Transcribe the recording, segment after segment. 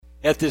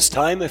At this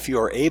time, if you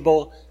are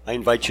able, I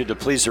invite you to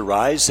please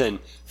arise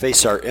and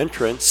face our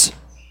entrance.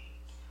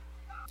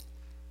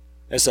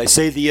 As I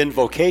say the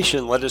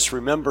invocation, let us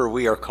remember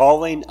we are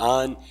calling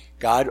on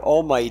God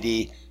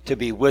Almighty to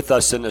be with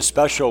us in a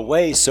special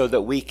way so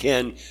that we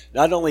can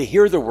not only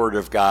hear the Word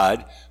of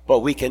God, but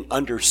we can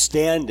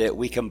understand it,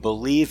 we can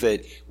believe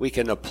it, we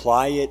can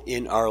apply it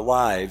in our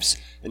lives.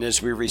 And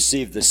as we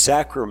receive the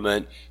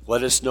sacrament,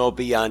 let us know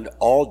beyond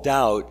all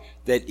doubt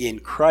that in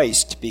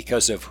Christ,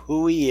 because of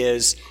who He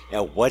is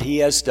and what He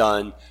has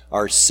done,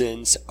 our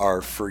sins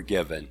are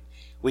forgiven.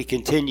 We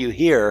continue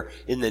here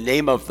in the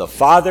name of the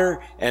Father,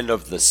 and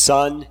of the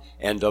Son,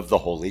 and of the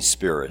Holy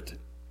Spirit.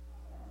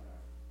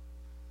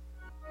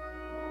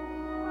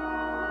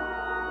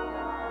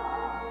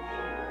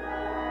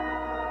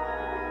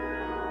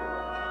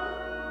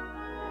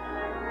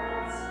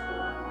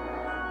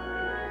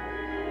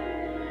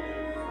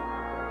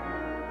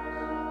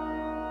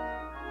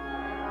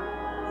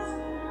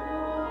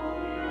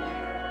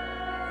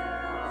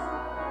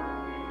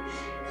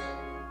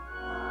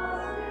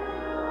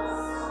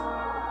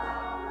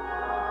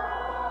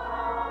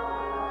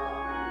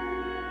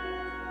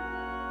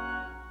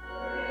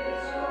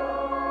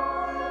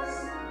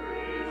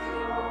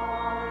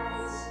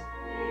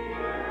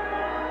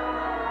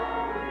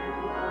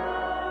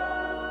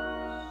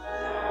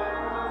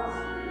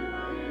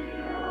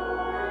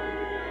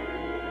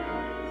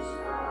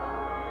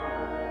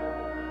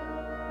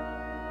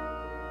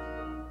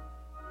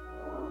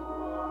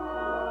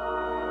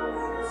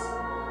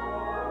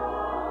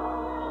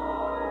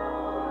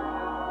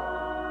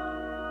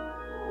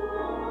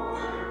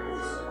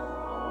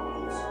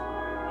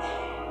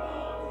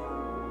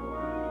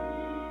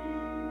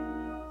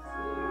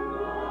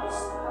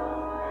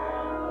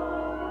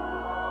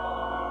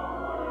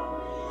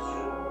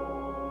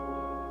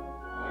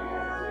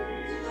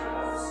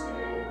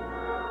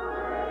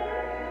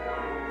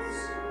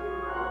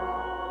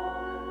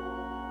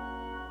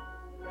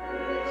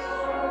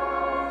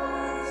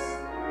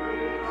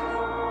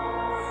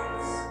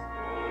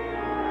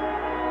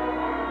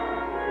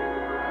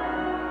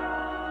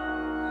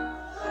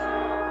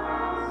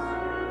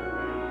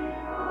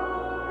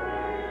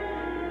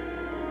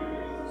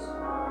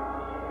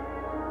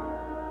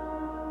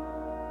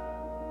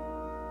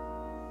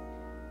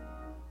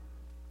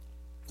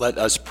 Let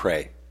us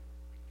pray.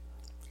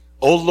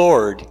 O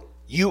Lord,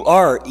 you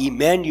are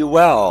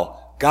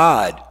Emmanuel,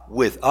 God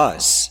with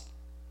us.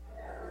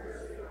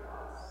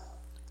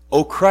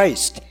 O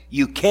Christ,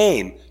 you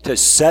came to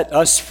set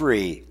us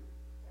free.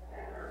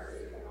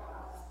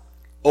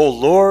 O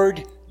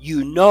Lord,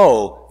 you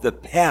know the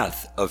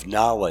path of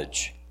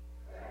knowledge.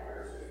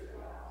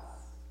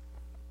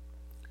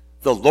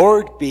 The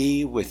Lord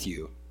be with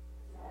you.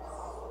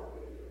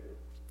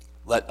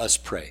 Let us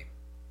pray.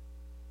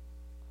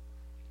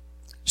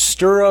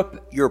 Stir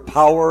up your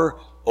power,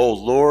 O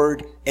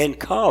Lord, and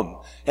come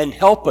and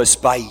help us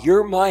by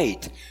your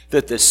might,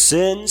 that the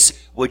sins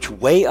which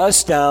weigh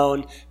us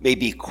down may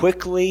be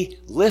quickly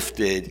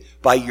lifted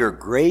by your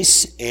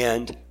grace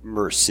and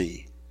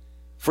mercy.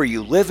 For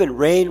you live and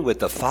reign with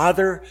the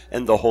Father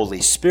and the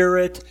Holy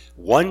Spirit,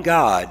 one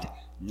God,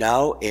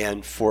 now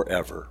and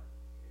forever.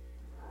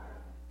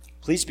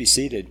 Please be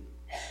seated.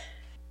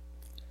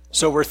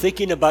 So we're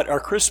thinking about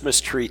our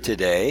Christmas tree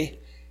today,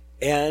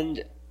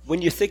 and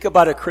when you think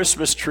about a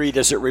Christmas tree,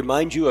 does it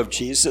remind you of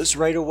Jesus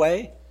right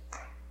away?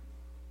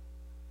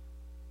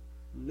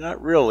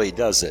 Not really,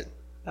 does it?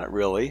 Not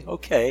really.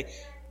 Okay.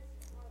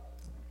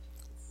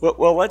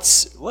 Well,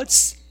 let's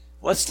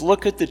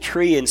look at the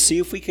tree and see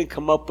if we can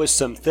come up with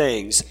some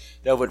things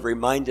that would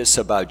remind us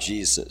about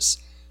Jesus.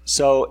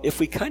 So if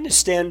we kind of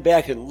stand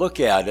back and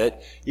look at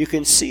it, you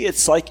can see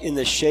it's like in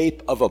the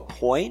shape of a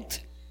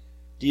point.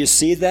 Do you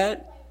see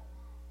that?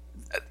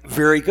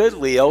 Very good,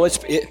 Leo.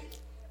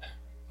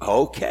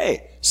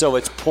 Okay, so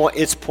it's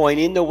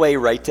pointing the way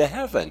right to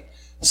heaven.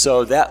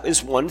 So that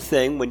is one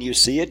thing. When you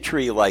see a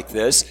tree like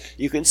this,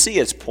 you can see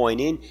it's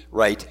pointing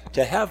right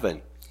to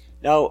heaven.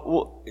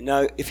 Now,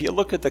 if you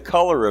look at the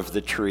color of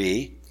the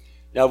tree,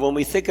 now when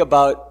we think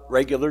about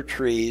regular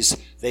trees,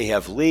 they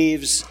have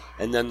leaves,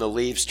 and then the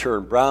leaves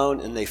turn brown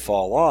and they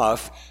fall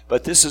off.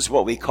 But this is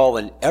what we call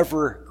an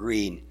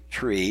evergreen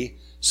tree,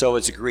 so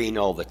it's green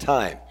all the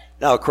time.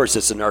 Now, of course,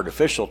 it's an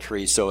artificial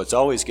tree, so it's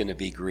always going to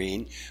be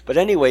green. But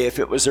anyway, if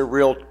it was a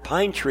real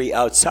pine tree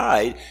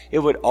outside, it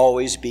would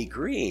always be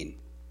green.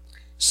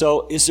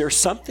 So is there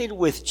something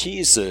with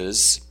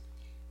Jesus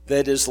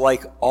that is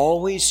like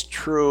always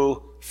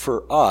true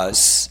for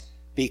us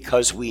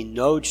because we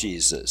know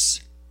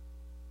Jesus?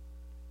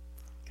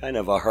 Kind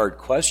of a hard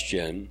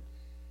question.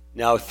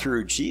 Now,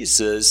 through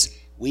Jesus,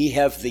 we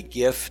have the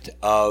gift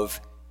of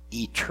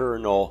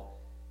eternal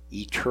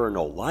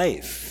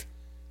life.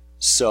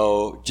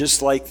 So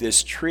just like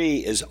this tree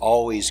is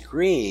always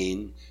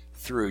green,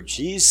 through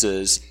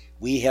Jesus,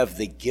 we have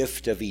the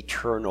gift of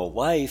eternal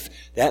life.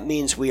 That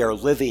means we are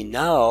living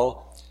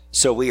now,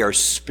 so we are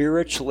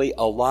spiritually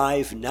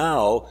alive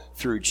now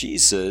through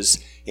Jesus.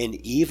 And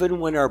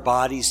even when our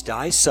bodies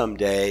die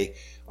someday,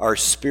 our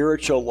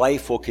spiritual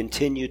life will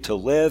continue to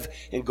live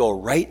and go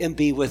right and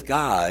be with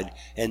God.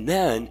 And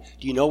then,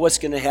 do you know what's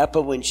going to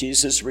happen when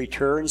Jesus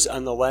returns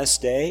on the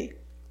last day?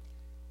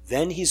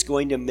 Then he's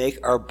going to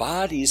make our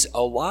bodies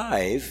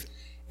alive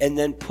and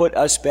then put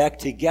us back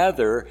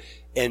together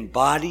in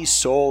body,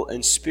 soul,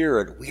 and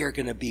spirit. We are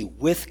going to be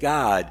with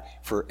God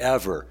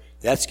forever.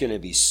 That's going to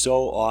be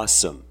so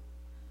awesome.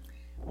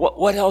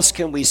 What else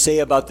can we say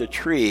about the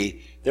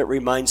tree that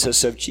reminds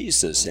us of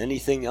Jesus?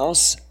 Anything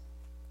else?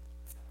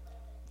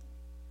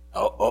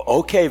 Oh,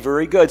 okay,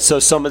 very good. So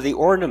some of the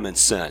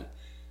ornaments then.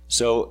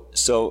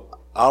 So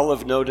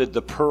Olive noted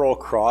the pearl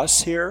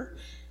cross here.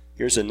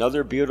 Here's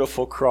another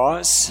beautiful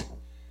cross.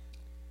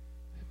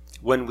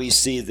 When we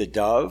see the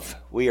dove,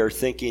 we are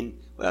thinking,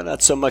 well,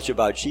 not so much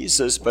about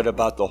Jesus, but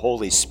about the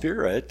Holy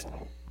Spirit.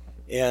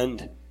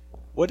 And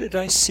what did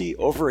I see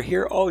over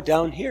here? Oh,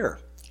 down here.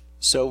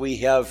 So we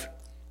have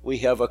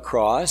a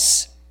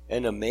cross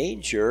and a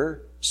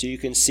manger, so you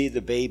can see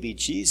the baby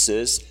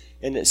Jesus,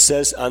 and it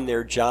says on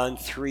there John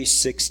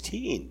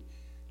 3:16.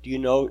 Do you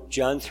know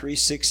John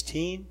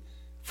 3:16?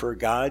 For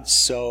God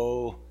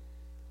so...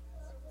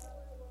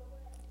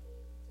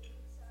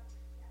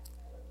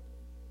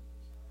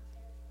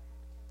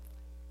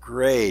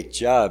 Great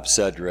job,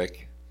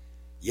 Cedric.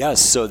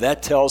 Yes, so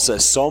that tells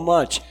us so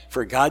much.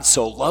 For God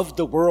so loved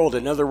the world.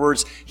 In other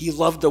words, he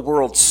loved the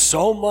world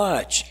so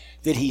much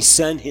that he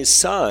sent his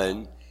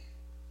son,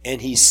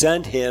 and he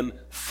sent him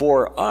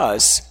for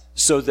us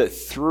so that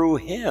through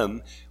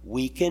him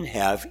we can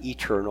have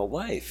eternal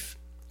life.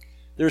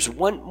 There's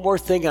one more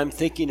thing I'm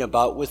thinking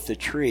about with the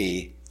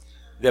tree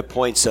that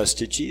points us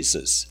to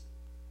Jesus.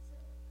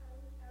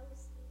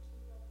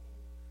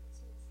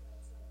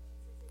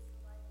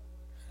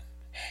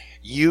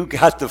 You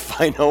got the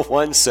final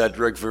one,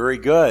 Cedric. Very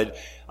good.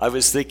 I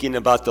was thinking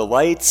about the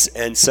lights,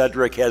 and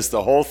Cedric has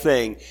the whole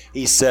thing.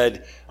 He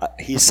said,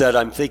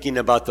 I'm thinking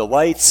about the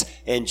lights,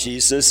 and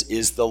Jesus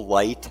is the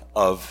light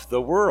of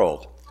the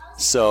world.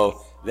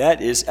 So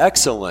that is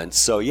excellent.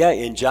 So yeah,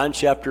 in John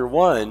chapter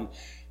 1,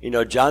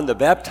 John the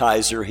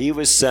Baptizer, he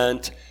was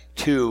sent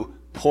to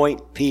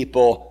point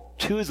people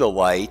to the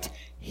light.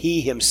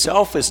 He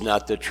himself is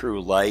not the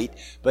true light,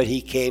 but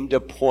he came to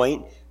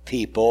point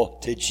people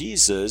to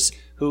Jesus,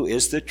 who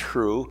is the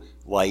true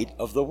light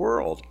of the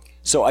world.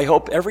 So I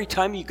hope every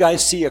time you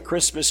guys see a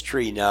Christmas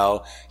tree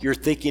now, you're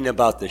thinking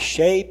about the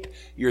shape,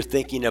 you're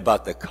thinking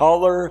about the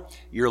color,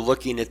 you're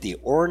looking at the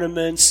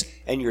ornaments,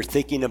 and you're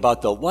thinking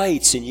about the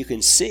lights, and you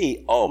can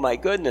see, oh my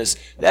goodness,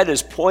 that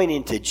is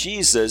pointing to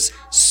Jesus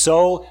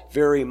so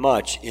very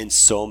much in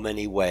so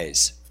many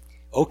ways.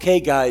 Okay,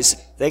 guys,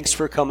 thanks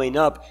for coming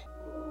up.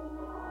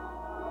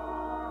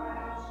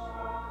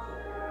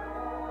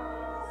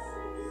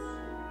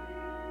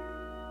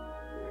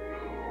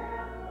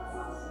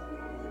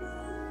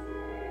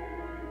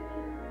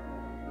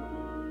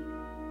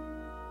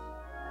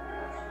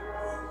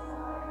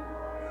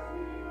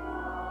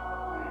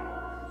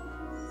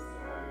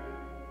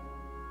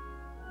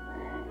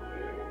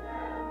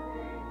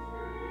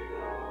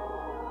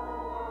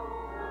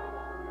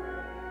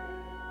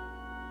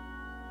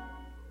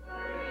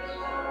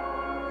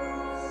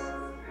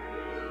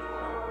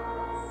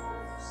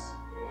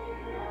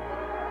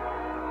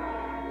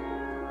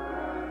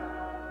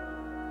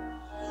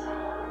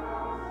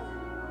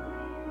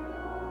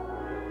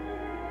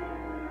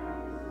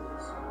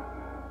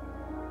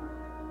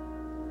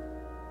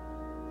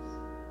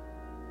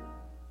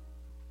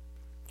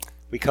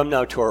 We come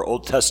now to our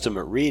Old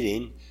Testament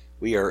reading.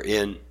 We are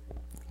in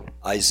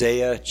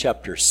Isaiah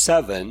chapter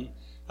 7,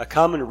 a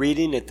common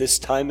reading at this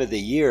time of the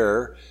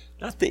year.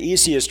 Not the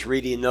easiest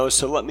reading though,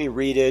 so let me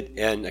read it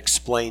and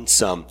explain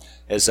some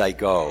as I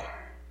go.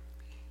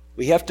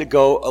 We have to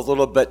go a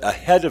little bit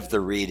ahead of the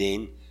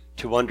reading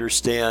to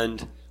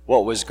understand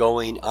what was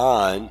going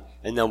on,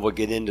 and then we'll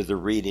get into the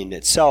reading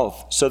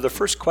itself. So the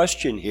first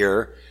question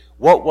here,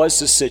 what was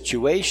the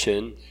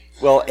situation?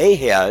 Well,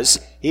 Ahaz,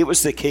 he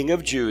was the king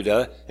of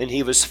Judah, and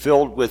he was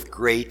filled with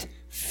great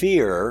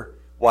fear.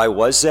 Why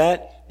was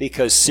that?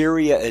 Because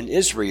Syria and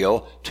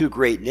Israel, two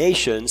great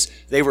nations,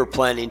 they were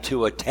planning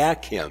to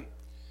attack him.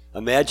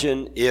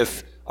 Imagine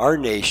if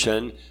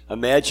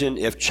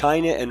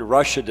China and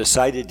Russia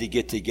decided to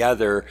get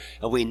together,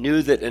 and we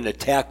knew that an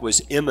attack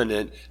was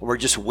imminent, and we're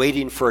just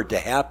waiting for it to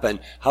happen.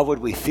 How would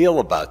we feel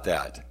about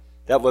that?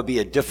 That would be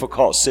a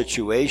difficult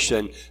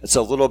situation. It's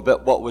a little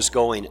bit what was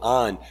going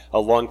on a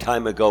long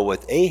time ago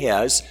with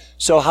Ahaz.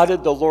 So how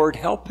did the Lord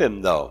help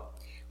him, though?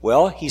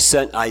 Well, he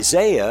sent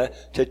Isaiah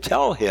to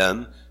tell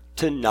him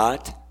to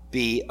not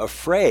be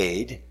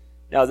afraid.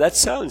 Now, that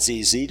sounds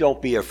easy,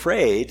 don't be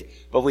afraid,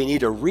 but we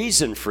need a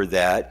reason for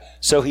that.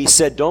 So he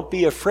said, don't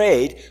be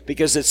afraid,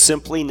 because it's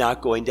simply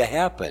not going to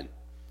happen.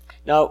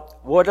 Now,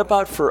 what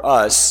about for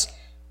us?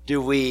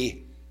 Do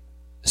we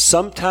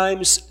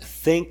sometimes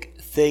think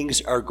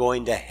things are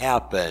going to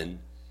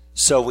happen,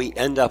 so we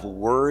end up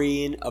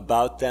worrying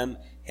about them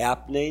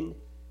happening?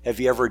 Have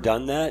you ever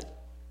done that?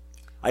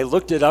 I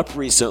looked it up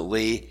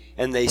recently,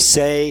 and they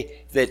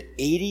say that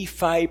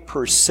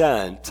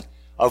 85%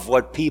 of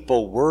what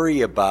people worry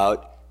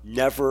about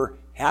never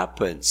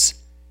happens.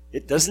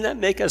 Doesn't that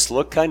make us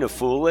look kind of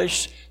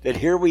foolish? That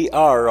here we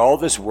are, all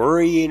this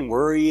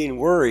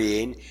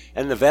worrying,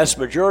 and the vast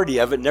majority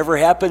of it never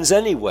happens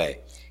anyway.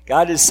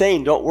 God is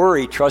saying, don't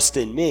worry, trust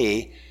in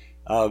me.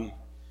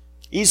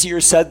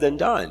 Easier said than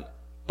done.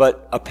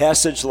 But a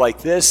passage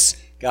like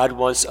this, God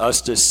wants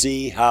us to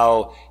see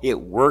how it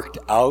worked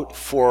out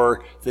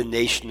for the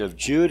nation of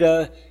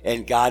Judah,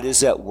 and God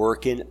is at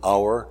work in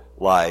our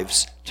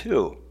lives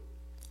too.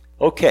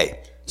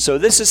 Okay, so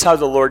this is how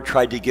the Lord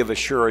tried to give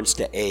assurance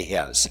to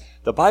Ahaz.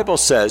 The Bible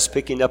says,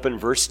 picking up in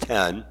verse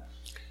 10,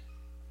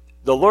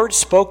 the Lord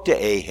spoke to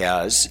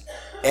Ahaz,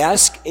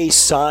 ask a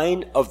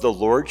sign of the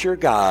Lord your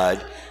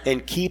God,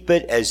 and keep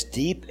it as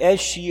deep as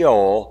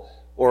Sheol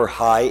or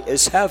high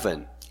as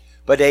heaven.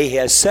 But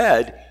Ahaz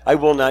said, I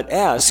will not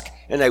ask,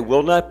 and I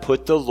will not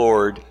put the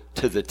Lord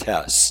to the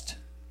test.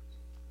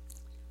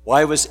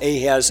 Why was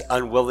Ahaz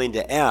unwilling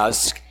to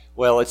ask?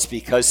 Well, it's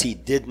because he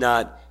did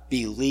not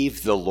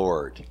believe the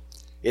Lord.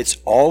 It's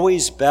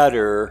always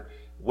better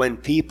when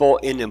people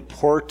in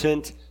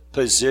important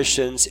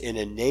positions in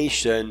a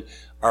nation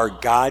are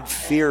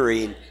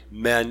God-fearing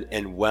men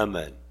and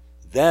women.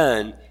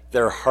 Then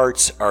their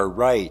hearts are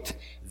right.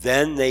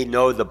 Then they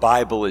know the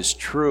Bible is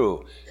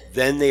true.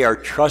 Then they are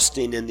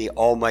trusting in the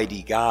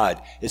Almighty God.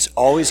 It's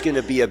always going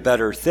to be a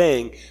better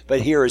thing.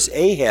 But here is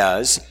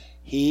Ahaz.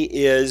 He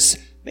is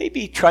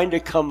maybe trying to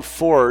come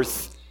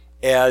forth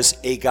as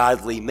a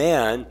godly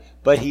man,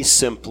 but he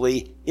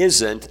simply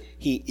isn't.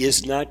 He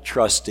is not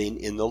trusting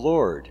in the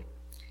Lord.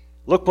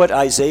 Look what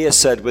Isaiah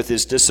said with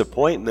his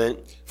disappointment.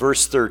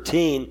 Verse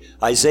 13,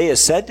 Isaiah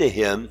said to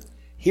him,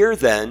 Hear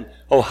then,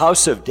 O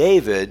house of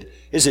David,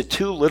 is it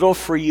too little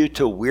for you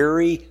to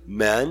weary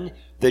men,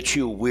 that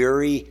you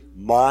weary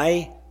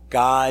my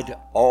God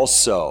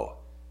also?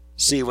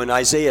 See, when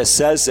Isaiah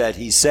says that,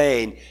 he's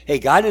saying, hey,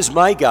 God is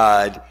my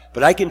God,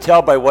 but I can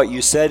tell by what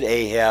you said,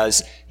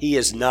 Ahaz, he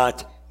is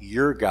not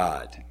your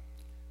God.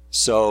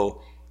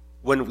 So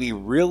when we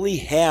really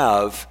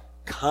have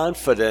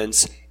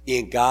confidence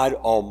in God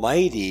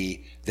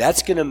Almighty,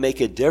 that's going to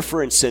make a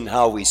difference in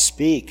how we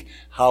speak,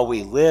 how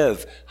we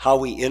live, how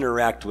we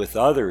interact with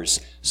others.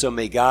 So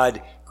may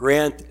God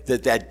grant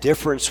that that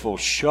difference will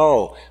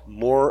show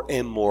more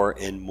and more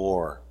and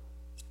more.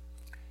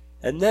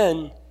 And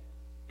then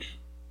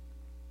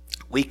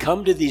we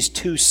come to these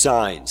two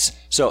signs.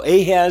 So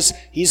Ahaz,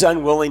 he's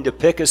unwilling to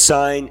pick a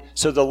sign.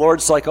 So the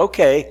Lord's like,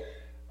 okay,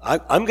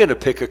 I'm going to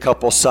pick a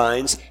couple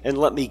signs and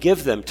let me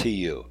give them to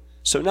you.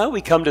 So now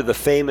we come to the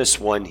famous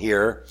one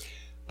here.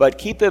 But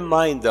keep in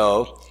mind,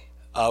 though,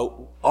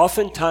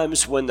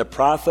 oftentimes when the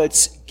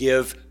prophets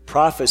give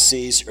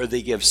prophecies or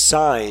they give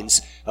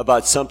signs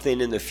about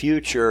something in the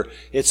future,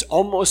 it's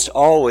almost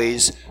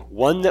always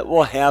one that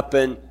will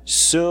happen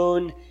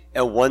soon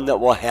and one that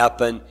will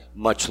happen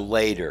much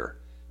later.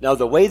 Now,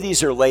 the way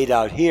these are laid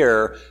out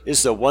here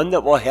is the one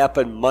that will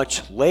happen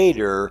much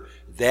later,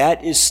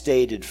 that is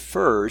stated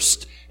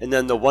first, and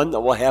then the one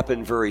that will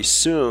happen very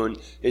soon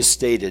is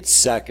stated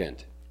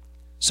second.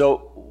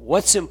 So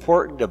what's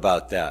important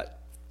about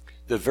that?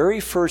 The very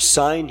first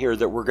sign here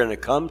that we're going to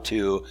come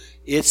to,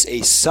 it's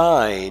a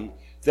sign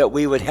that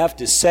we would have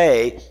to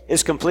say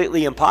is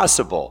completely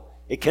impossible.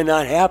 It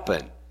cannot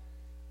happen.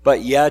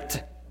 But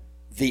yet,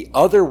 the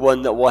other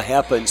one that will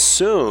happen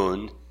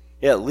soon,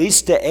 at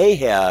least to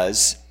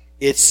Ahaz,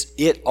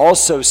 it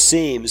also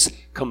seems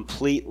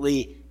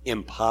completely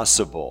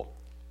impossible.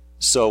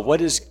 So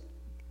what is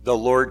the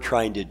Lord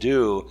trying to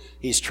do?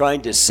 He's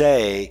trying to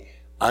say,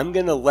 I'm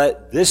going to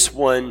let this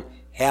one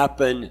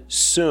happen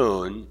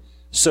soon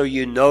so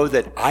you know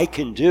that I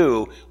can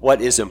do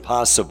what is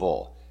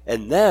impossible.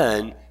 And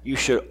then you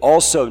should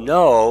also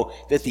know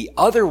that the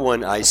other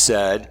one I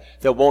said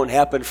that won't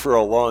happen for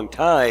a long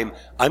time,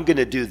 I'm going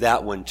to do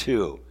that one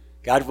too.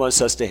 God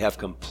wants us to have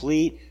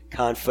complete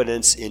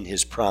confidence in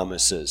his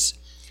promises.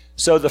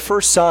 So the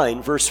first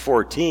sign, verse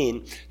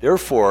 14,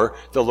 therefore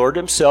the Lord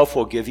himself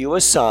will give you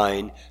a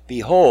sign.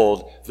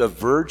 Behold, the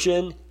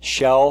virgin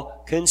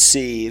shall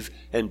conceive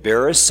and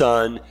bear a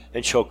son,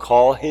 and shall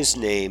call his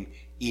name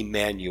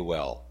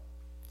Emmanuel.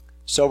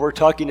 So we're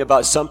talking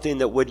about something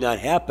that would not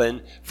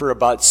happen for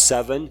about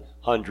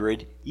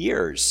 700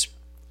 years.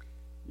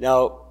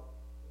 Now,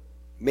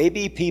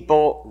 maybe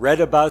people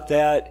read about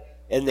that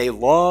and they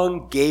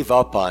long gave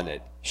up on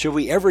it. Should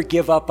we ever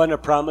give up on a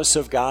promise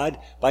of God?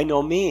 By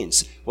no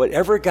means.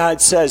 Whatever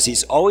God says,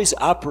 he's always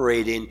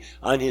operating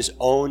on his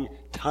own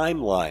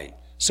timeline.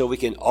 So we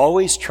can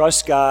always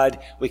trust God.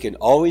 We can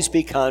always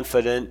be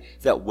confident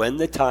that when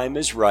the time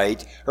is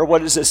right, or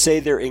what does it say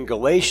there in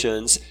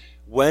Galatians?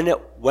 When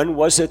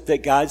was it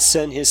that God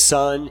sent his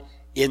son?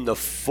 In the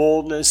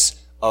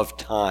fullness of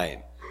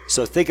time.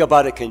 So think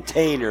about a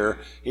container,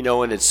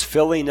 when it's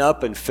filling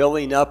up and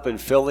filling up and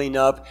filling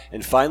up,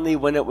 and finally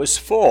when it was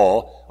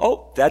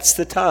full, that's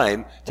the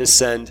time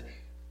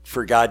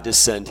for God to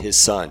send his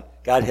son.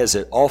 God has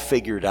it all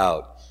figured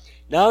out.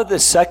 Now the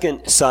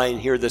second sign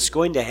here that's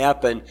going to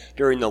happen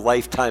during the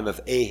lifetime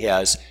of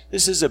Ahaz,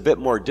 this is a bit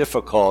more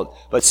difficult,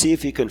 but see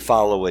if you can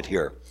follow it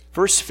here.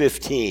 Verse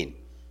 15.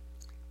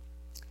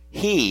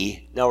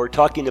 now we're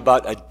talking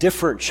about a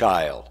different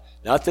child,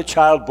 not the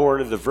child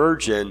born of the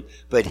virgin,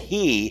 but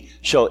he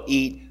shall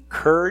eat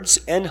curds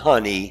and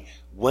honey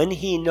when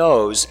he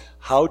knows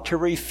how to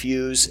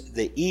refuse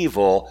the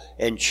evil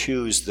and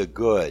choose the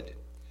good.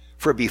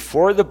 For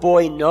before the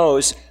boy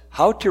knows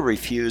how to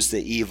refuse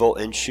the evil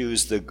and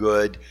choose the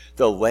good,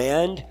 the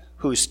land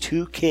whose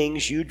two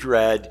kings you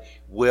dread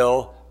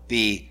will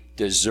be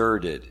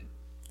deserted.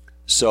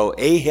 So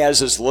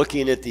Ahaz is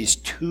looking at these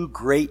two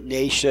great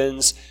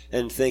nations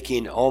and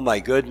thinking, oh my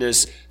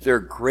goodness, they're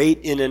great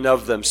in and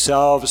of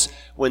themselves.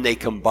 When they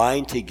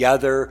combine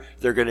together,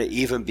 they're going to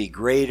even be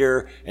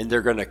greater, and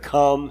they're going to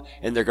come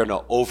and they're going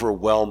to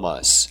overwhelm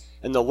us.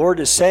 And the Lord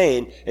is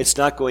saying it's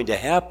not going to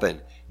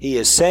happen. He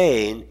is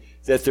saying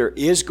that there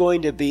is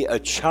going to be a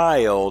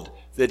child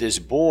that is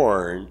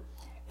born,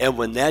 and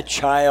when that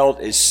child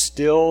is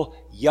still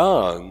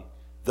young,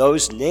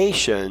 those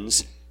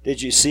nations,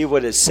 did you see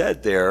what it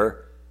said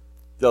there?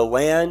 The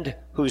land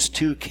whose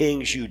two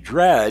kings you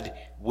dread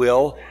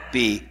will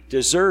be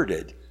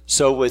deserted.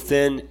 So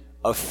within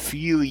a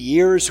few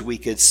years, we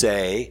could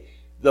say,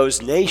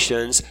 those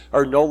nations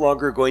are no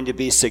longer going to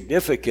be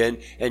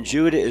significant, and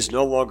Judah is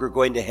no longer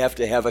going to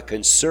have a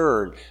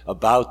concern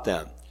about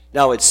them.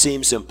 Now, it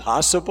seems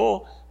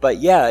impossible, but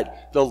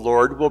yet the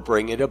Lord will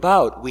bring it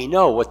about. We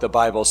know what the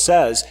Bible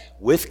says.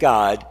 With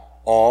God,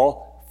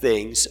 all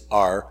things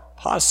are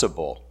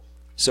possible.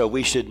 So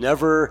we should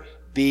never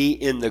be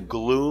in the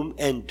gloom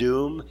and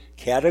doom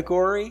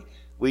category.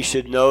 We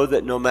should know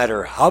that no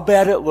matter how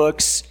bad it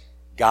looks,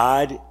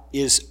 God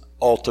is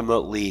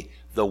ultimately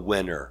the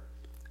winner.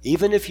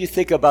 Even if you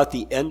think about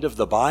the end of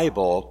the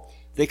Bible,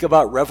 think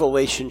about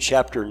Revelation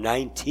chapter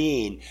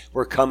 19.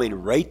 We're coming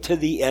right to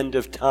the end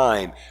of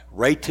time,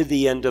 right to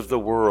the end of the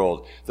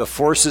world. The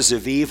forces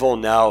of evil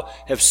now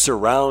have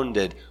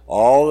surrounded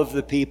all of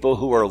the people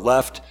who are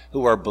left,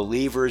 who are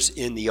believers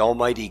in the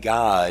Almighty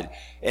God,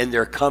 and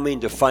they're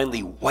coming to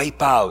finally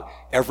wipe out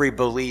every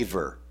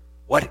believer.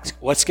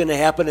 What's going to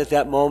happen at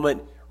that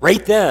moment?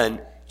 Right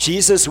then,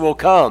 Jesus will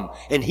come,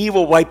 and he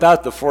will wipe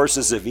out the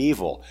forces of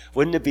evil.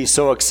 Wouldn't it be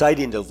so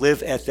exciting to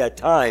live at that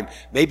time?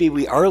 Maybe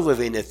we are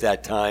living at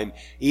that time.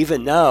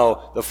 Even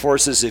now, the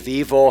forces of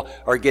evil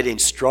are getting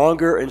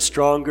stronger and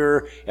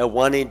stronger and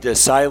wanting to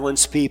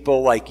silence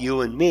people like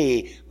you and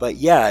me. But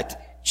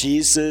yet,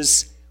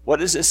 Jesus, what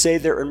does it say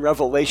there in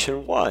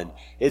Revelation 1?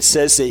 It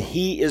says that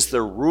he is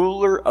the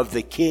ruler of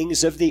the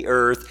kings of the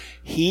earth.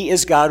 He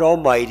is God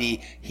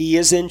Almighty. He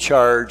is in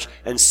charge,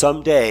 and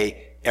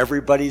someday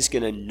everybody's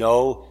going to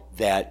know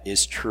that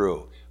is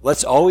true.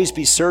 Let's always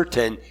be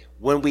certain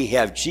when we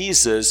have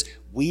Jesus,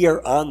 we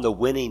are on the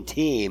winning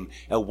team,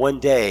 and one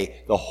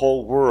day the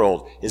whole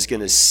world is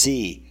going to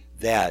see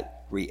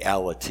that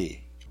reality.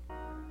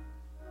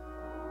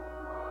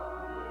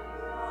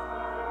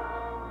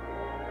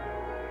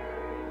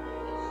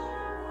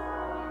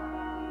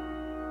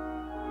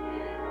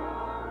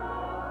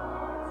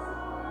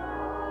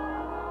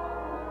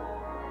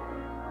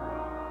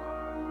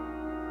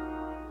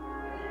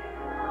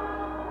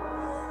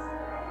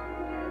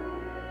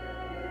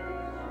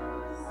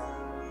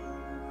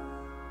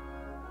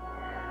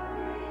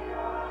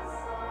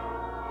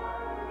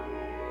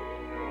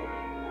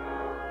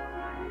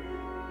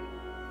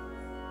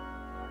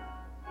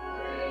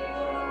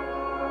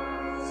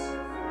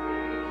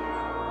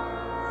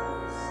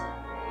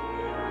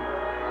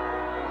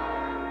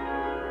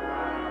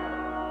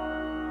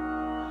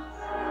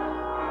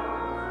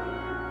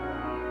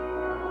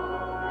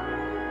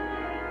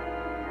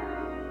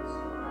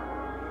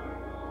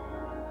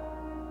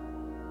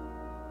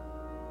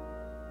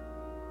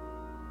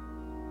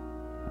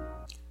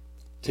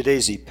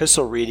 Today's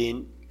epistle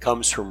reading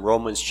comes from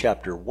Romans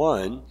chapter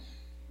 1.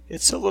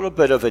 It's a little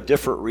bit of a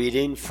different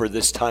reading for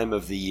this time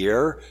of the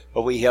year,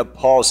 but we have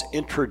Paul's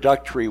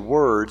introductory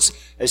words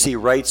as he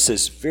writes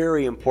this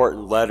very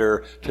important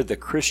letter to the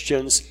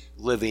Christians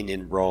living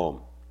in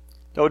Rome.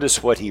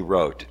 Notice what he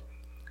wrote.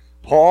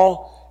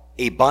 Paul,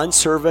 a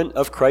bondservant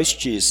of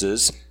Christ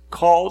Jesus,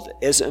 called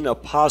as an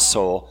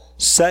apostle,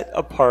 set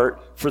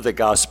apart for the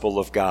gospel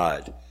of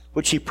God,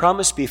 which he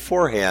promised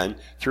beforehand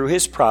through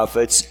his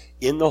prophets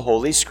in the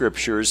Holy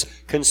Scriptures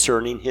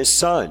concerning his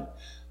Son,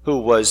 who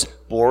was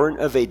born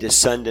of a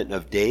descendant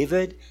of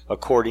David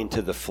according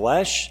to the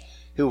flesh,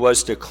 who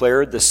was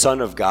declared the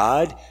Son of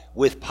God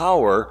with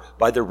power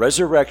by the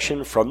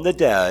resurrection from the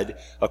dead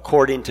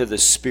according to the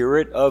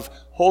Spirit of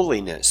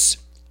holiness,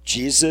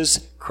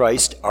 Jesus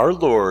Christ our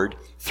Lord,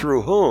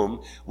 through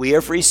whom we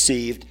have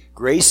received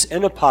grace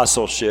and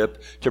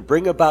apostleship to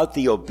bring about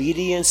the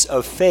obedience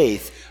of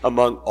faith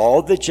among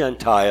all the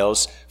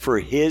Gentiles for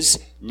his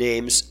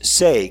name's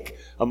sake,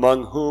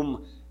 among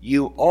whom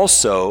you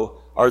also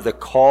are the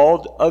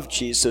called of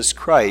Jesus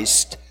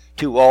Christ,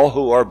 to all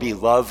who are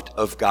beloved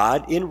of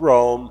God in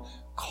Rome,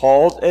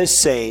 called as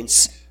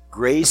saints,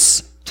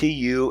 grace to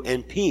you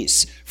and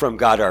peace from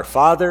God our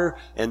Father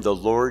and the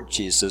Lord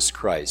Jesus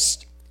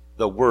Christ.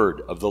 The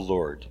word of the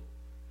Lord.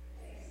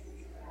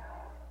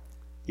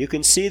 You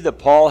can see that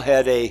Paul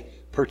had a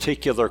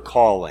particular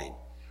calling.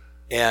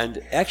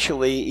 And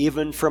actually,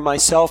 even for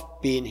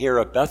myself being here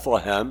at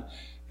Bethlehem,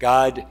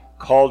 God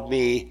called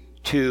me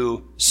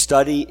to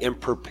study and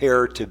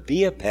prepare to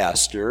be a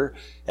pastor.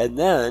 And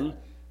then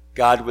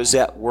God was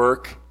at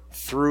work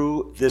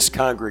through this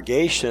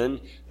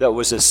congregation that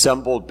was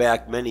assembled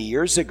back many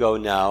years ago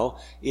now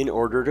in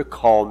order to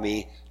call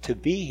me to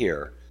be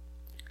here.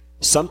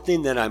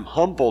 Something that I'm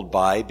humbled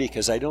by,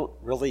 because I don't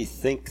really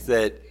think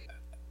that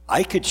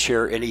I could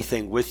share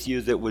anything with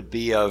you that would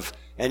be of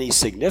any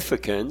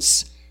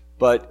significance,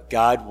 but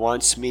God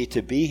wants me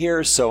to be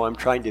here, so I'm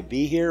trying to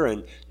be here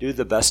and do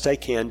the best I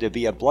can to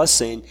be a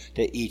blessing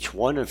to each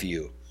one of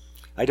you.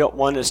 I don't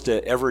want us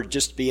to ever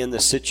just be in the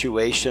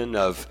situation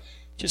of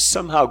just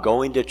somehow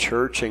going to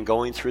church and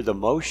going through the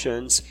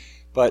motions,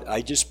 but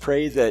I just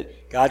pray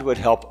that God would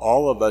help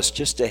all of us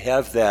just to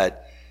have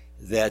that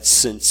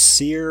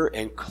sincere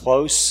and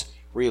close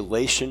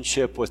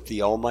relationship with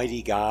the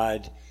Almighty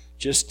God,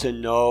 just to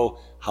know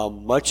how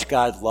much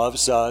God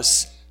loves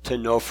us, to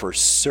know for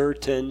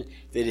certain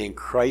that in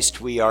Christ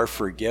we are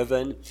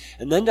forgiven,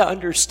 and then to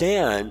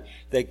understand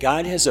that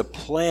God has a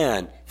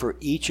plan for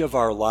each of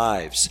our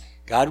lives.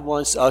 God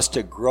wants us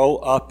to grow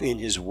up in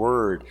His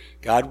Word.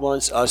 God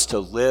wants us to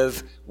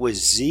live with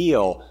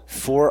zeal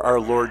for our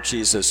Lord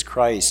Jesus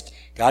Christ.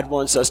 God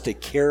wants us to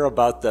care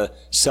about the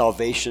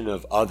salvation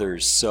of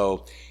others.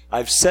 So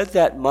I've said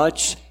that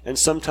much, and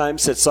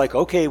sometimes it's like,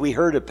 okay, we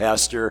heard it,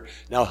 Pastor.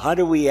 Now, how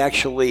do we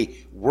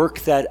actually work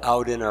that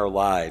out in our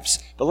lives?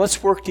 But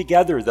let's work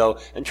together, though,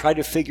 and try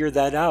to figure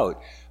that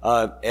out.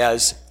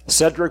 As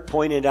Cedric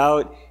pointed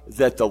out,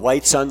 that the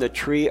lights on the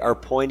tree are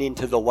pointing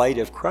to the light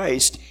of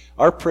Christ,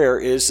 our prayer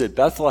is that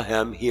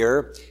Bethlehem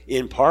here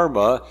in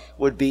Parma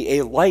would be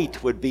a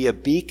light, would be a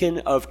beacon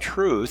of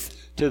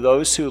truth to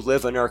those who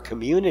live in our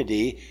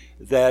community,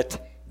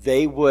 that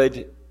they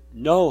would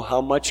know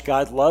how much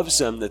God loves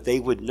them, that they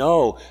would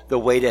know the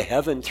way to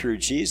heaven through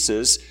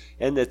Jesus,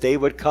 and that they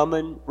would come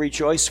and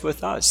rejoice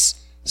with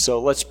us. So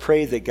let's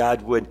pray that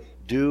God would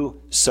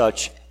do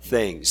such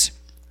things.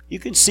 You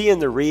can see in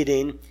the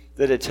reading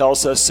that it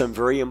tells us some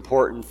very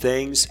important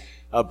things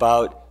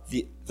about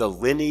the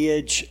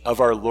lineage of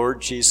our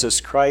Lord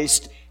Jesus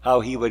Christ,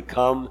 how He would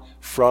come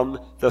from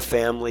the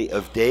family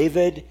of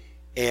David,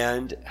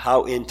 and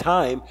how in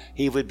time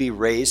He would be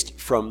raised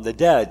from the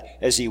dead,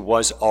 as He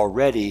was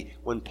already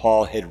when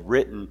Paul had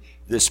written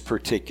this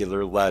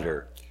particular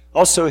letter.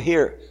 Also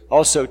here,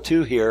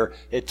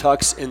 it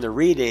talks in the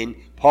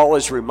reading, Paul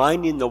is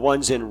reminding the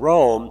ones in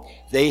Rome,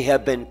 they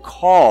have been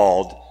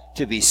called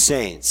to be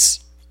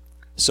saints.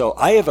 So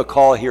I have a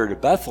call here to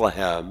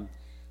Bethlehem,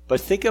 but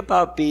think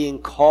about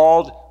being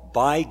called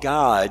by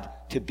God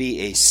to be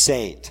a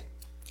saint.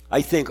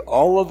 I think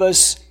all of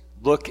us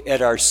look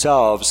at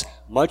ourselves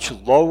much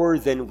lower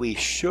than we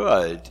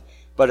should,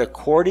 but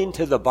according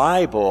to the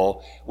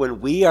Bible,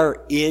 when we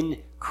are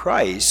in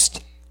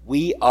Christ,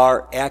 we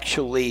are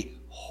actually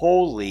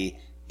holy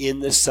in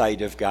the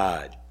sight of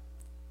God.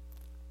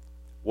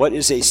 What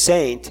is a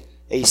saint?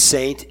 A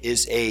saint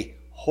is a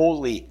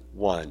holy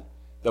one.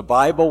 The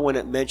Bible, when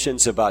it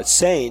mentions about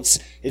saints,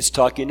 it's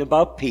talking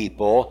about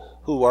people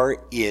who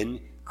are in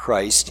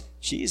Christ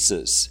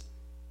Jesus.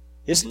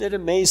 Isn't it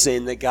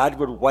amazing that God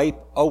would wipe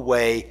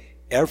away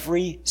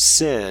every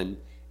sin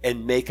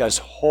and make us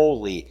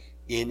holy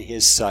in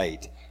His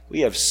sight?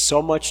 We have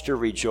so much to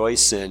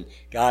rejoice in.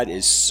 God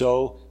is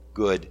so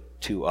good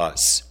to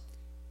us.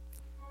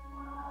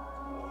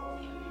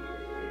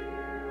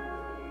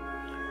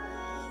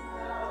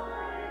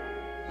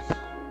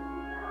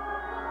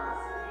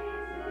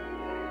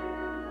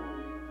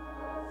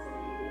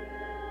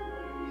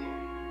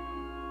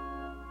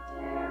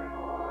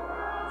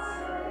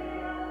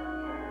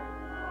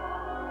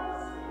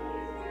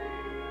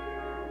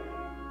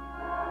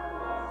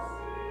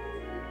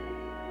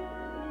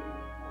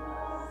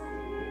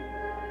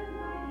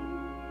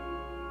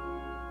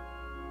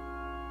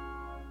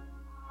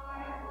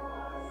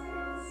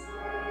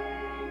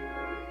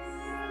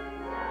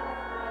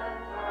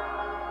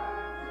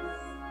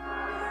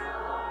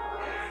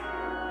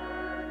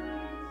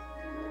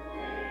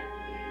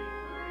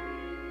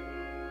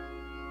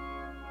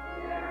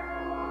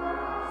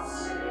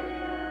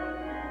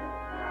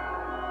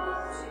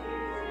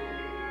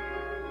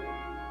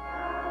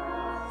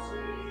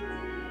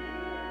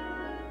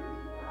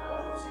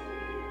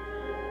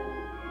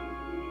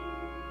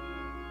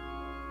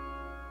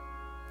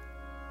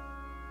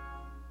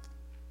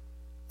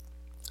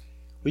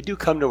 We do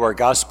come to our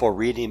gospel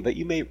reading, but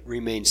you may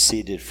remain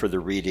seated for the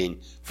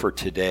reading for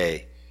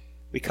today.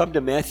 We come to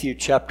Matthew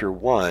chapter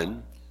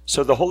 1,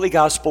 so the Holy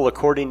Gospel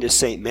according to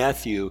St.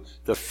 Matthew,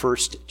 the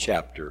first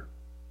chapter.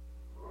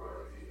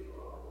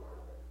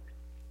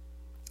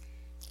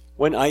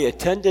 When I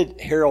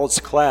attended Harold's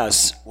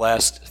class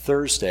last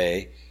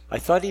Thursday, I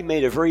thought he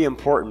made a very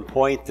important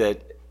point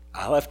that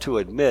I'll have to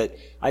admit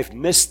I've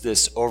missed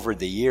this over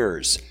the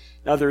years.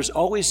 Now, there's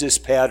always this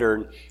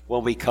pattern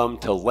when we come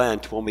to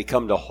Lent, when we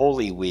come to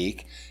Holy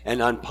Week, and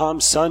on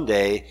Palm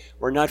Sunday,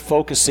 we're not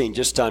focusing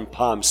just on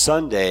Palm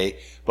Sunday,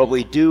 but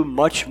we do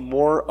much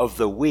more of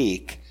the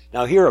week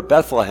Now here at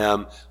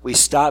Bethlehem, we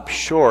stop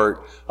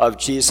short of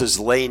Jesus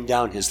laying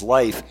down his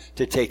life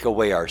to take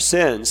away our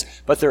sins,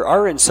 but there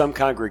are in some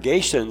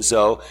congregations,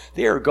 though,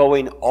 they are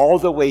going all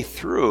the way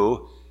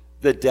through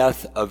the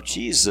death of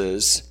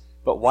Jesus.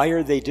 But why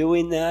are they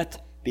doing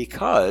that?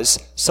 Because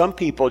some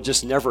people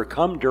just never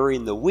come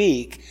during the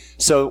week.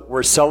 So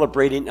we're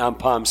celebrating on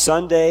Palm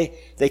Sunday.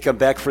 They come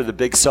back for the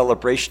big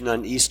celebration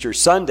on Easter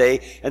Sunday,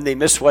 and they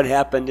miss what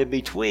happened in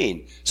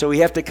between. So we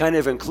have to kind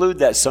of include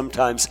that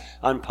sometimes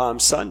on Palm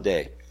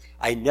Sunday.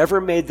 I never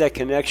made that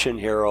connection,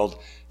 Harold,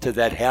 to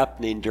that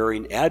happening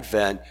during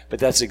Advent, but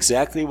that's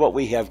exactly what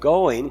we have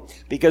going,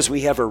 because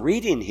we have a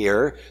reading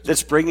here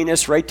that's bringing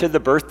us right to the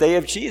birthday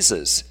of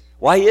Jesus.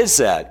 Why is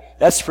that?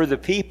 That's for the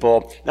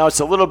people. Now, it's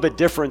a little bit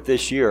different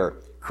this year.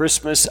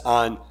 Christmas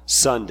on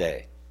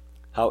Sunday.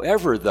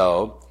 However,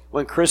 though,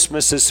 when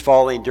Christmas is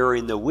falling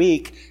during the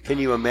week, can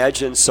you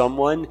imagine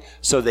someone,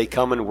 so they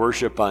come and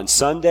worship on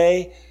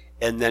Sunday,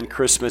 and then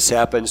Christmas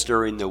happens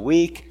during the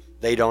week,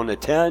 they don't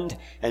attend,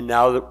 and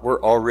now that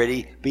we're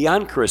already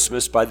beyond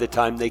Christmas by the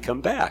time they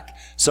come back.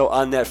 So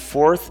on that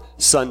fourth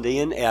Sunday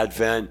in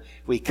Advent,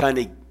 we kind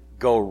of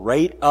go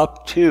right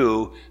up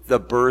to the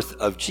birth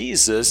of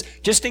Jesus,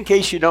 just in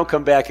case you don't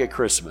come back at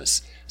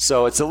Christmas.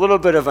 So it's a little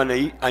bit of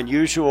an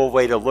unusual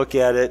way to look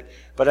at it,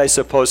 but I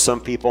suppose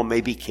some people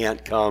maybe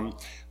can't come.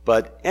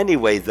 But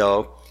anyway,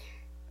 though,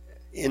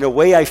 in a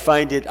way I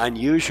find it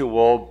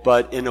unusual,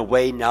 but in a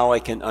way now I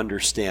can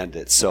understand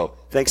it. So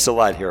thanks a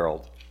lot,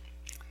 Harold.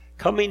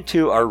 Coming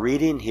to our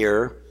reading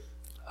here,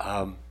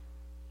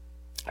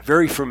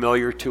 very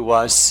familiar to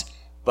us,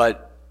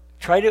 but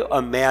try to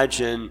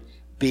imagine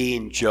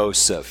being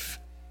Joseph,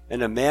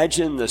 and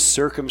imagine the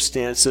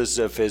circumstances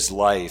of his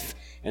life,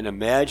 and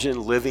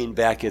imagine living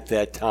back at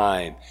that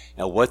time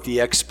and what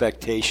the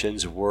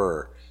expectations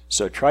were.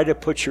 So try to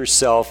put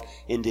yourself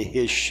into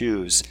his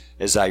shoes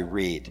as I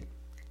read.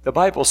 The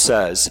Bible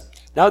says,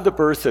 "Now the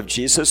birth of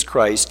Jesus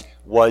Christ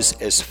was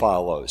as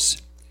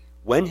follows.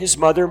 When his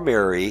mother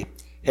Mary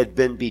had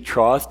been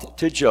betrothed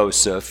to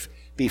Joseph,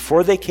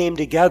 before they came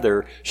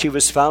together, she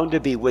was found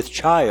to be with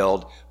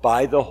child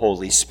by the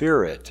Holy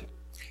Spirit.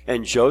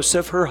 And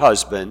Joseph, her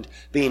husband,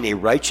 being a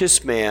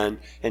righteous man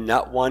and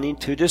not wanting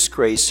to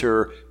disgrace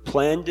her,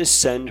 planned to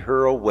send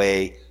her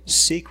away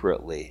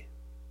secretly.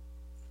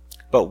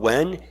 But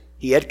when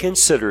he had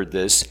considered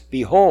this,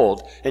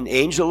 behold, an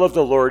angel of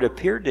the Lord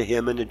appeared to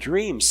him in a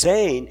dream,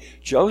 saying,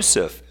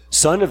 'Joseph,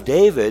 son of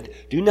David,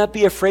 do not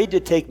be afraid to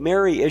take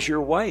Mary as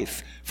your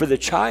wife, for the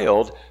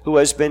child who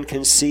has been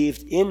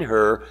conceived in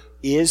her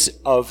is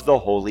of the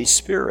Holy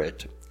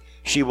Spirit.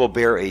 She will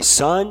bear a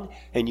son,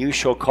 and you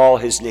shall call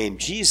his name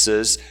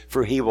Jesus,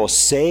 for he will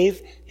save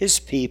his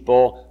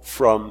people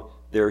from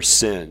their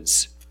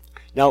sins.'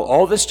 Now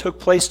all this took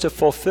place to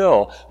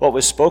fulfill what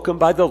was spoken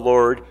by the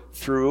Lord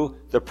through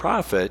the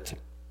prophet.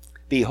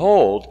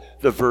 'Behold,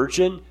 the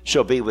virgin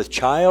shall be with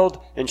child,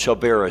 and shall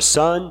bear a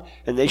son,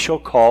 and they shall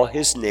call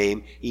his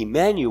name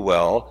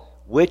Emmanuel,'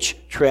 which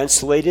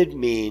translated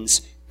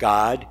means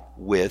God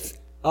with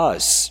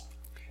us.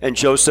 And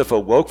Joseph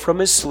awoke from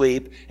his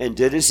sleep, and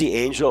did as the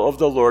angel of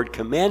the Lord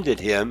commanded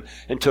him,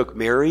 and took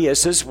Mary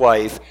as his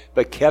wife,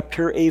 but kept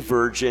her a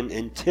virgin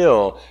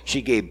until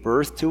she gave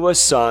birth to a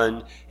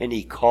son, and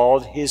he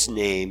called his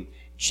name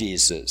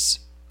Jesus."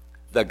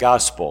 The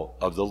Gospel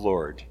of the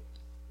Lord.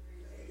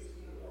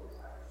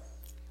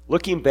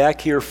 Looking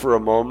back here for a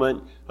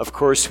moment, of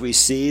course we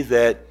see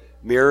that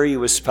Mary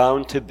was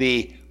found to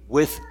be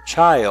with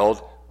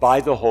child by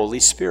the Holy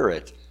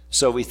Spirit.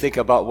 So we think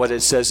about what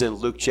it says in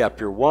Luke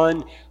chapter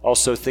 1,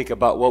 also think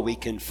about what we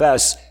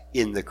confess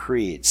in the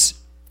creeds.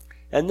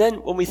 And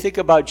then when we think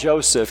about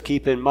Joseph,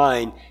 keep in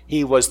mind,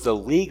 he was the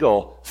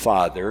legal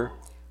father.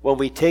 When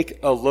we take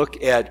a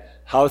look at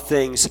how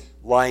things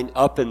line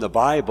up in the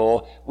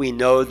Bible, we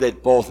know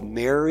that both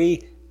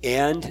Mary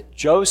and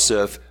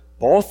Joseph,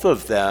 both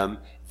of them,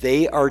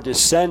 they are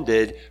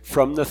descended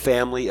from the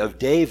family of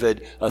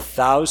David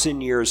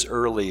 1,000 years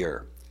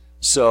earlier.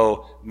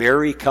 So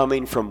Mary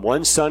coming from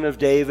one son of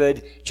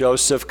David,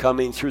 Joseph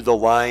coming through the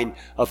line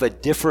of a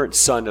different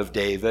son of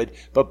David,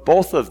 but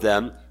both of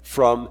them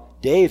from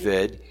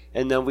David.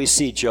 And then we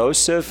see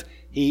Joseph,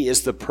 he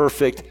is the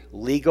perfect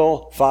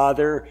legal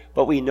father,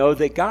 but we know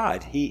that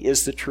God, he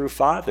is the true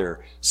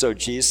father. So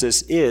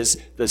Jesus is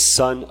the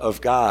Son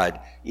of God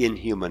in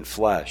human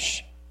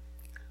flesh.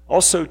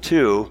 Also,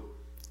 too,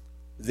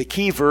 the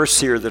key verse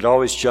here that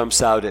always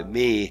jumps out at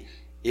me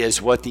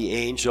is what the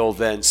angel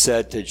then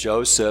said to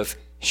Joseph,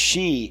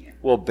 "She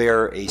will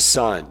bear a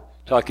son,"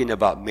 talking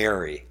about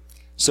Mary.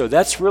 So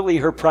that's really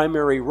her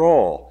primary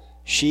role.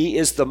 She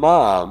is the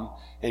mom,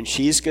 and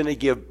she's going to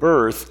give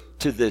birth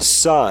to this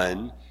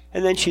son,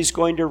 and then she's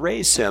going to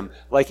raise him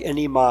like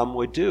any mom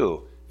would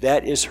do.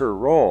 That is her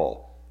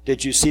role.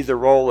 Did you see the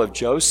role of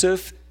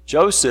Joseph?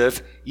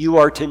 Joseph, you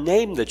are to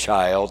name the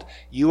child.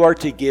 You are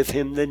to give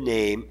him the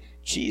name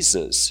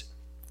Jesus.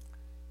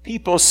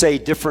 People say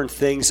different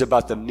things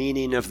about the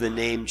meaning of the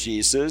name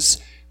Jesus,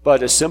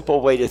 but a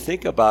simple way to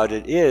think about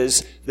it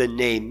is the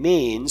name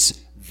means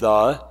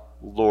the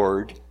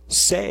Lord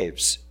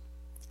saves.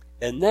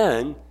 And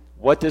then,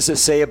 what does it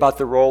say about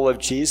the role of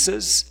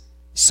Jesus?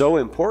 So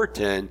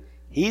important.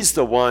 He's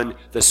the one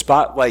the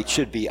spotlight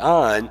should be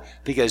on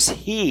because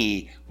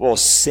he will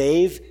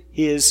save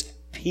his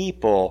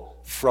people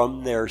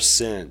from their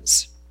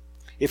sins.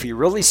 If you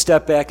really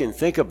step back and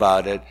think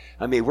about it,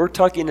 I mean, we're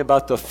talking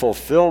about the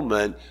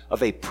fulfillment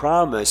of a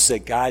promise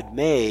that God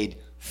made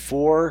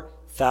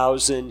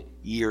 4,000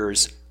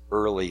 years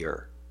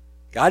earlier.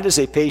 God is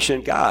a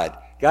patient God.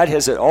 God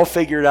has it all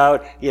figured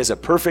out. He has a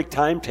perfect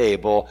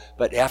timetable.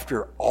 But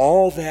after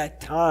all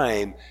that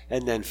time,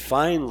 and then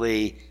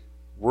finally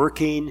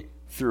working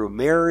through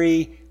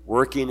Mary,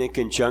 working in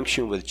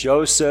conjunction with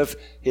Joseph,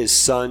 his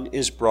son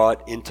is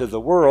brought into the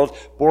world,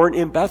 born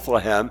in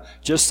Bethlehem,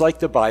 just like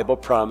the Bible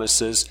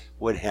promises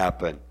would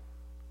happen.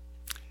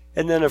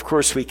 And then, of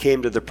course, we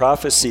came to the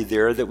prophecy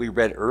there that we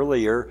read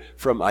earlier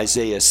from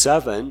Isaiah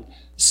 7.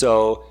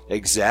 So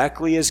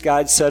exactly as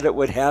God said it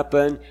would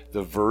happen,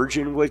 the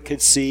virgin would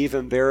conceive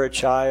and bear a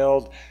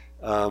child.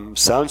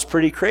 Sounds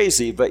pretty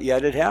crazy, but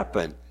yet it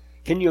happened.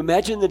 Can you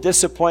imagine the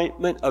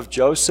disappointment of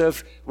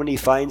Joseph when he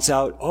finds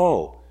out,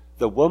 oh,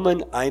 the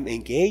woman I'm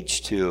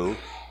engaged to,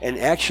 and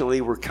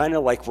actually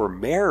we're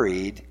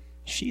married,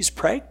 she's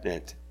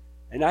pregnant,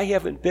 and I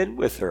haven't been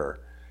with her.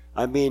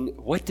 I mean,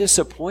 what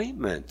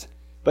disappointment.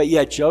 But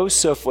yet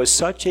Joseph was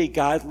such a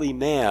godly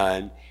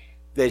man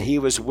that he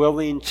was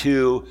willing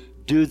to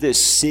do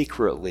this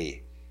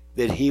secretly,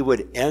 that he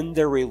would end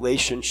their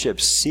relationship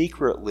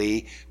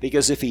secretly,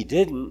 because if he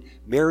didn't,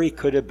 Mary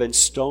could have been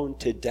stoned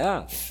to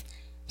death.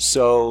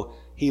 So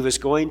he was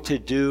going to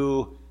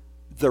do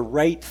the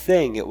right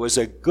thing. It was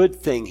a good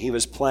thing he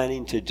was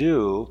planning to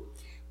do,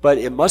 but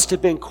it must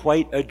have been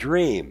quite a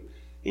dream.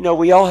 You know,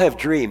 we all have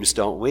dreams,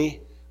 don't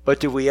we? But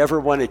do we ever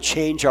want to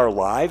change our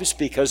lives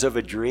because of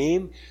a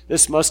dream?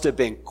 This must have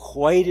been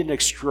quite an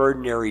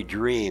extraordinary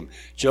dream.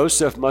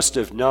 Joseph must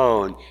have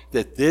known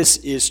that this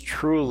is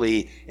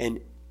truly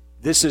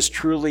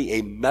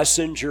a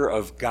messenger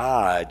of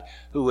God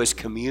who is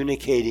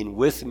communicating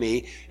with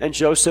me. And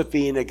Joseph,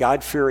 being a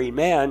God-fearing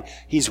man,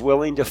 he's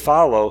willing to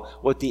follow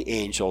what the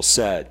angel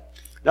said.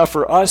 Now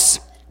for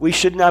us, we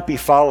should not be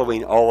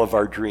following all of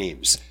our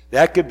dreams.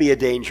 That could be a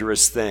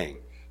dangerous thing.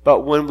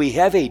 But when we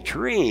have a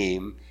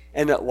dream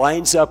and it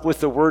lines up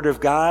with the Word of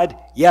God,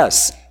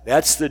 yes,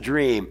 that's the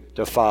dream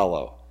to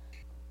follow.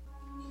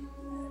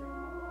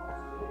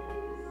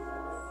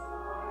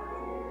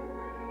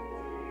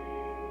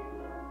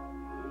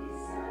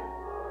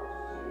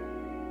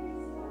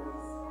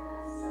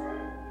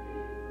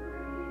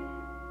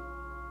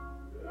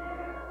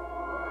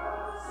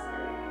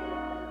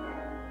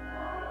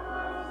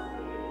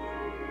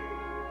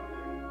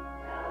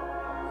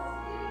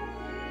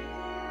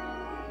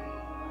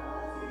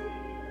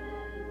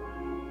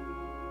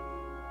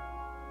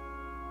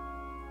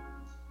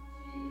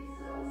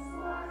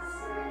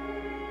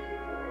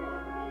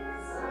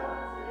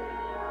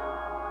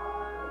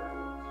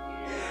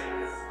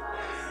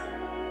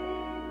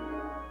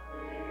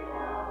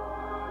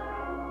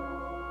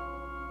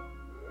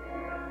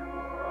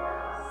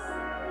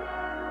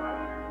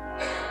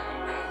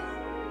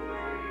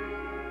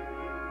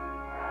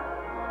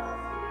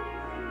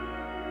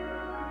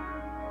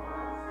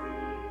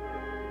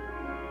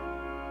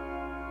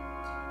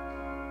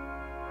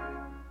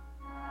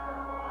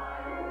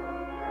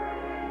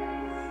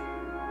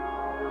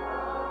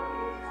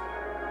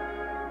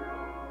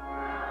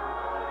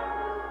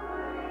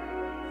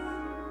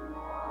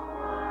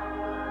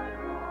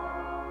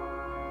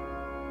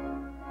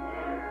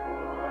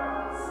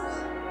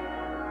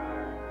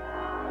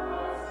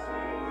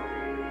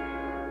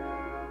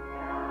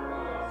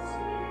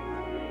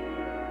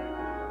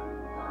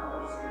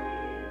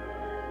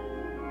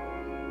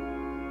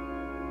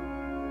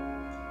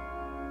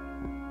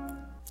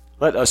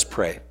 Let us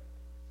pray.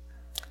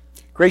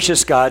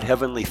 Gracious God,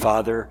 Heavenly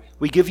Father,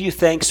 we give you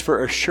thanks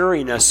for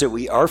assuring us that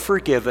we are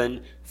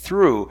forgiven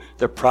through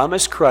the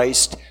promised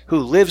Christ who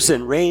lives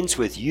and reigns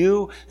with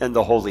you and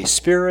the Holy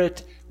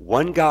Spirit,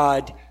 one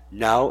God,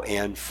 now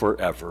and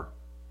forever.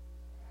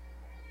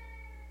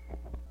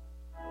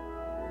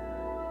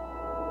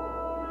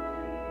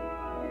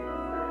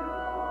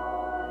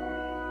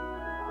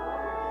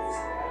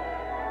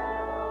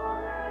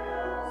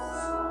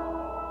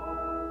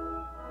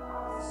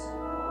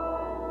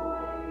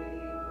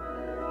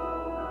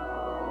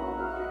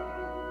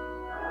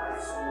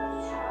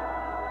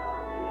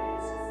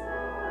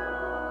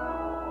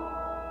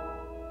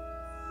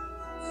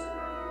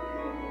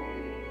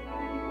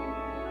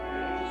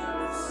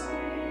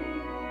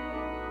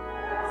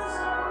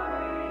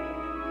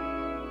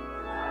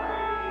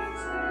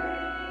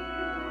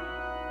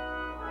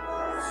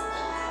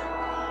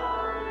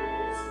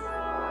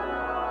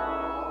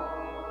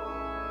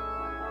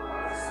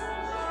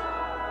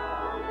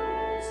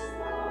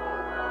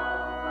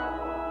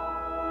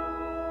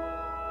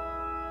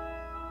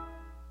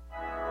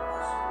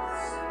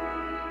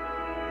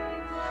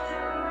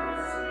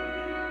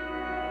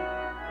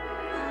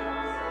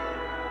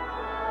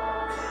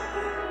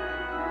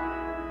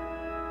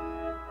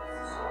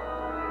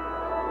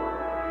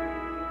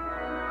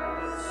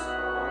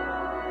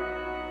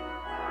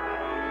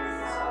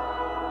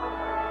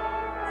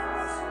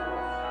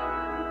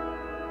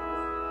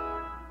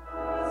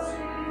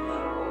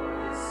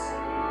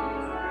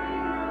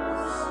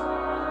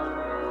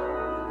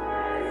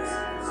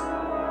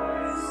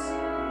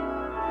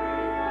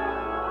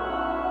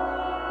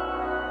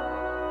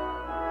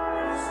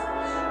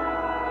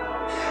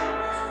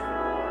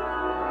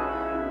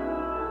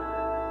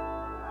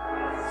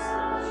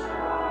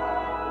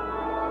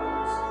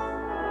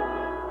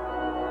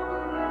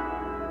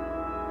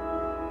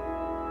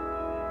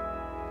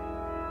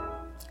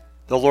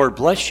 The Lord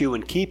bless you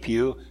and keep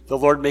you. The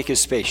Lord make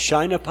his face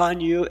shine upon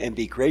you and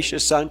be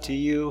gracious unto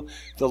you.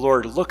 The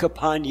Lord look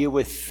upon you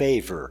with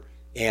favor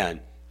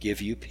and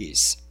give you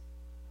peace.